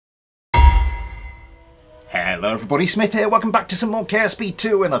Hello everybody, Smith here. Welcome back to some more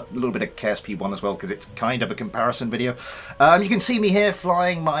KSP2 and a little bit of KSP1 as well, because it's kind of a comparison video. You can see me here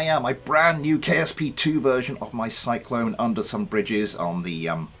flying my my brand new KSP2 version of my Cyclone under some bridges on the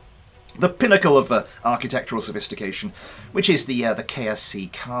pinnacle of architectural sophistication, which is the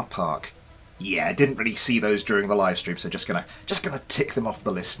KSC car park. Yeah, I didn't really see those during the live stream, so just gonna tick them off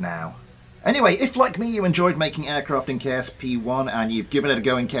the list now. Anyway, if like me you enjoyed making aircraft in KSP1 and you've given it a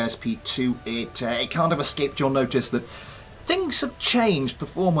go in KSP2, it can't have escaped your notice that things have changed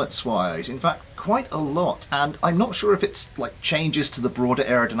performance-wise. In fact, quite a lot. And I'm not sure if it's like changes to the broader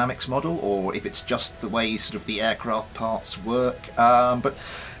aerodynamics model or if it's just the way sort of the aircraft parts work. But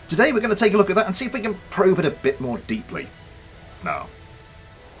today we're going to take a look at that and see if we can probe it a bit more deeply. Now,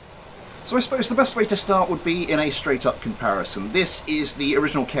 so I suppose the best way to start would be in a straight-up comparison. This is the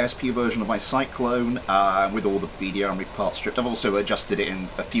original KSP version of my Cyclone with all the BDR parts stripped. I've also adjusted it in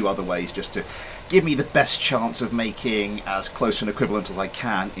a few other ways just to give me the best chance of making as close an equivalent as I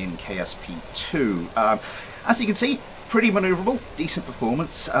can in KSP2. As you can see, pretty manoeuvrable, decent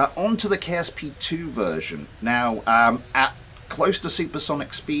performance. Onto the KSP2 version. Now, at close to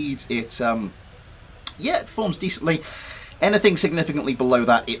supersonic speeds, it performs decently. Anything significantly below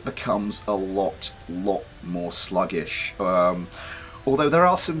that, it becomes a lot more sluggish. Although there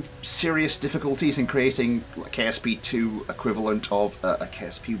are some serious difficulties in creating a KSP2 equivalent of a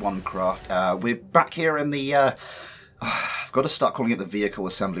KSP1 craft. We're back here in the... I've got to start calling it the vehicle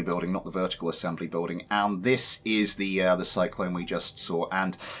assembly building, not the vertical assembly building. And this is the Cyclone we just saw.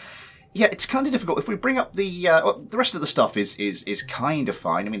 And yeah, it's kind of difficult. If we bring up the rest of the stuff is kind of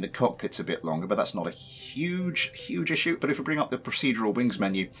fine. I mean, the cockpit's a bit longer, but that's not a huge issue. But if we bring up the procedural wings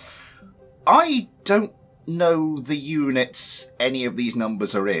menu, I don't know the units any of these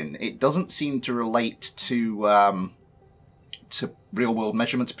numbers are in. It doesn't seem to relate to real-world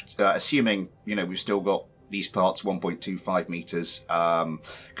measurements, assuming, you know, we've still got these parts 1.25 meters.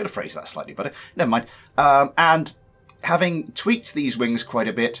 Could have phrased that slightly better. Never mind. And having tweaked these wings quite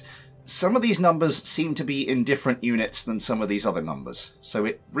a bit, some of these numbers seem to be in different units than some of these other numbers. So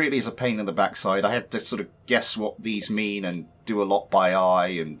it really is a pain in the backside. I had to sort of guess what these mean and do a lot by eye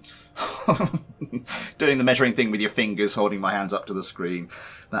and doing the measuring thing with your fingers, holding my hands up to the screen,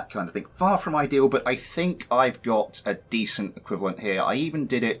 that kind of thing. Far from ideal, but I think I've got a decent equivalent here. I even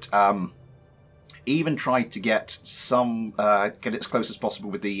did it, even tried to get some, get it as close as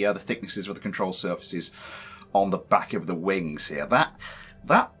possible with the thicknesses of the control surfaces on the back of the wings here.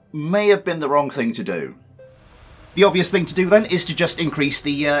 That may have been the wrong thing to do. The obvious thing to do then is to just increase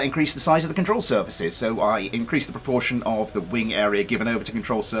the size of the control surfaces. So I increased the proportion of the wing area given over to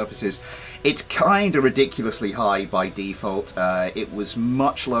control surfaces. It's kind of ridiculously high by default. It was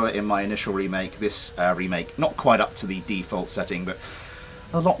much lower in my initial remake. This remake, not quite up to the default setting, but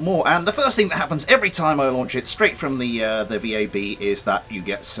a lot more. And the first thing that happens every time I launch it straight from the VAB is that you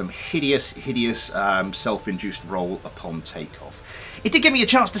get some hideous self-induced roll upon takeoff. It did give me a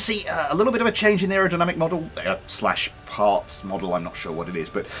chance to see a little bit of a change in the aerodynamic model, slash parts model, I'm not sure what it is,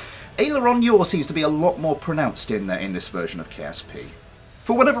 but aileron yaw seems to be a lot more pronounced in this version of KSP.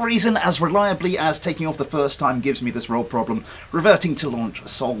 For whatever reason, as reliably as taking off the first time gives me this roll problem, reverting to launch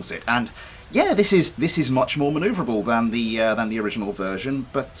solves it. And yeah, this is much more manoeuvrable than the original version,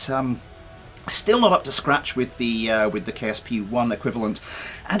 but still not up to scratch with the KSP1 equivalent.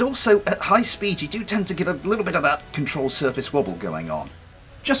 And also at high speed, you do tend to get a little bit of that control surface wobble going on.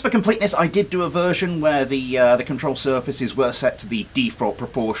 Just for completeness, I did do a version where the control surfaces were set to the default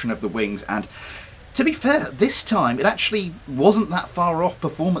proportion of the wings, and to be fair, this time it actually wasn't that far off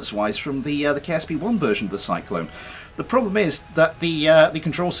performance-wise from the KSP1 version of the Cyclone. The problem is that the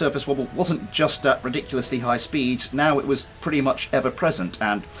control surface wobble wasn't just at ridiculously high speeds. Now it was pretty much ever present,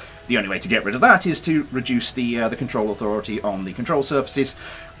 and the only way to get rid of that is to reduce the control authority on the control surfaces,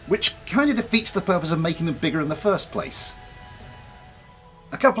 which kind of defeats the purpose of making them bigger in the first place.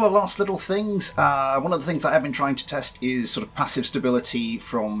 A couple of last little things. One of the things I have been trying to test is sort of passive stability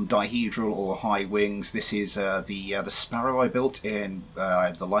from dihedral or high wings. This is the Sparrow I built in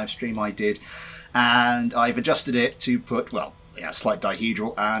the live stream I did, and I've adjusted it to put, well, yeah, slight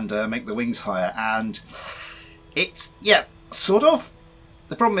dihedral and make the wings higher. And it's, yeah, sort of.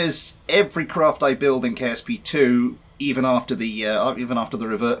 The problem is every craft I build in KSP2, even after the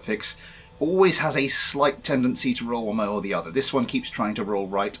revert fix, always has a slight tendency to roll one way or the other. This one keeps trying to roll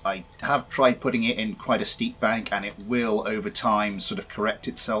right. I have tried putting it in quite a steep bank, and it will, over time, sort of correct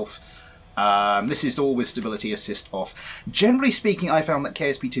itself. This is all with stability assist off. Generally speaking, I found that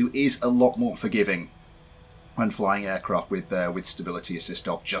KSP2 is a lot more forgiving when flying aircraft with stability assist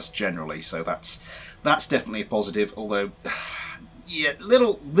off, just generally. So that's definitely a positive. Although yeah,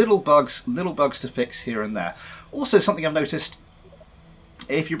 little bugs to fix here and there. Also, something I've noticed,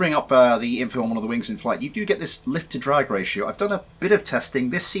 if you bring up the info on one of the wings in flight, you do get this lift to drag ratio. I've done a bit of testing.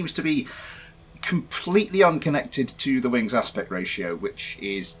 This seems to be completely unconnected to the wing's aspect ratio, which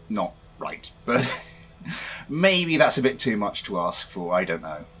is not right, but maybe that's a bit too much to ask for, I don't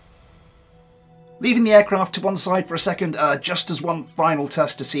know. Leaving the aircraft to one side for a second, just as one final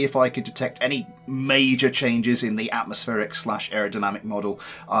test to see if I could detect any major changes in the atmospheric / aerodynamic model,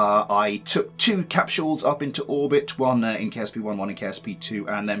 I took 2 capsules up into orbit, one in KSP-1, one in KSP-2,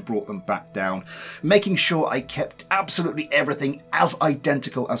 and then brought them back down, making sure I kept absolutely everything as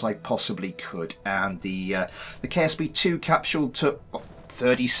identical as I possibly could. And the KSP-2 capsule took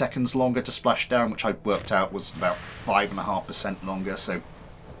 30 seconds longer to splash down, which I worked out was about 5.5% longer, so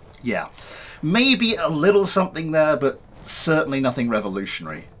yeah. Maybe a little something there, but certainly nothing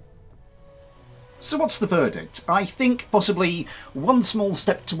revolutionary. So what's the verdict? I think possibly one small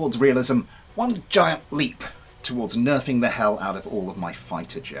step towards realism, one giant leap towards nerfing the hell out of all of my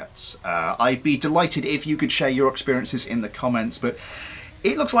fighter jets. I'd be delighted if you could share your experiences in the comments, but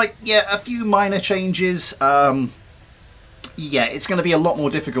it looks like, yeah, a few minor changes. Yeah, it's going to be a lot more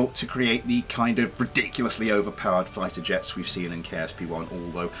difficult to create the kind of ridiculously overpowered fighter jets we've seen in KSP-1,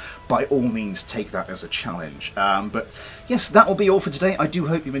 although by all means take that as a challenge. But yes, that will be all for today. I do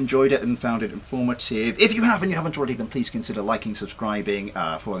hope you've enjoyed it and found it informative. If you have and you haven't already, then please consider liking, subscribing,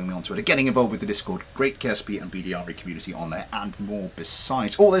 following me on Twitter, getting involved with the Discord, great KSP and BDRE community on there, and more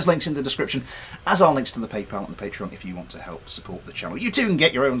besides. All those links in the description, as are links to the PayPal and the Patreon if you want to help support the channel. You too can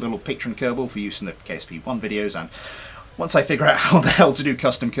get your own little Patreon Kerbal for use in the KSP-1 videos, and once I figure out how the hell to do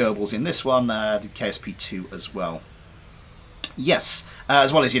custom Kerbals in this one, do KSP-2 as well. Yes,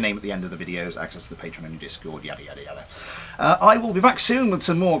 as well as your name at the end of the videos, access to the Patreon and your Discord, yada yada yada. I will be back soon with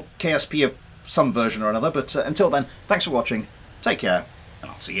some more KSP of some version or another, but until then, thanks for watching, take care, and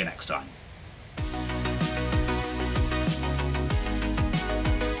I'll see you next time.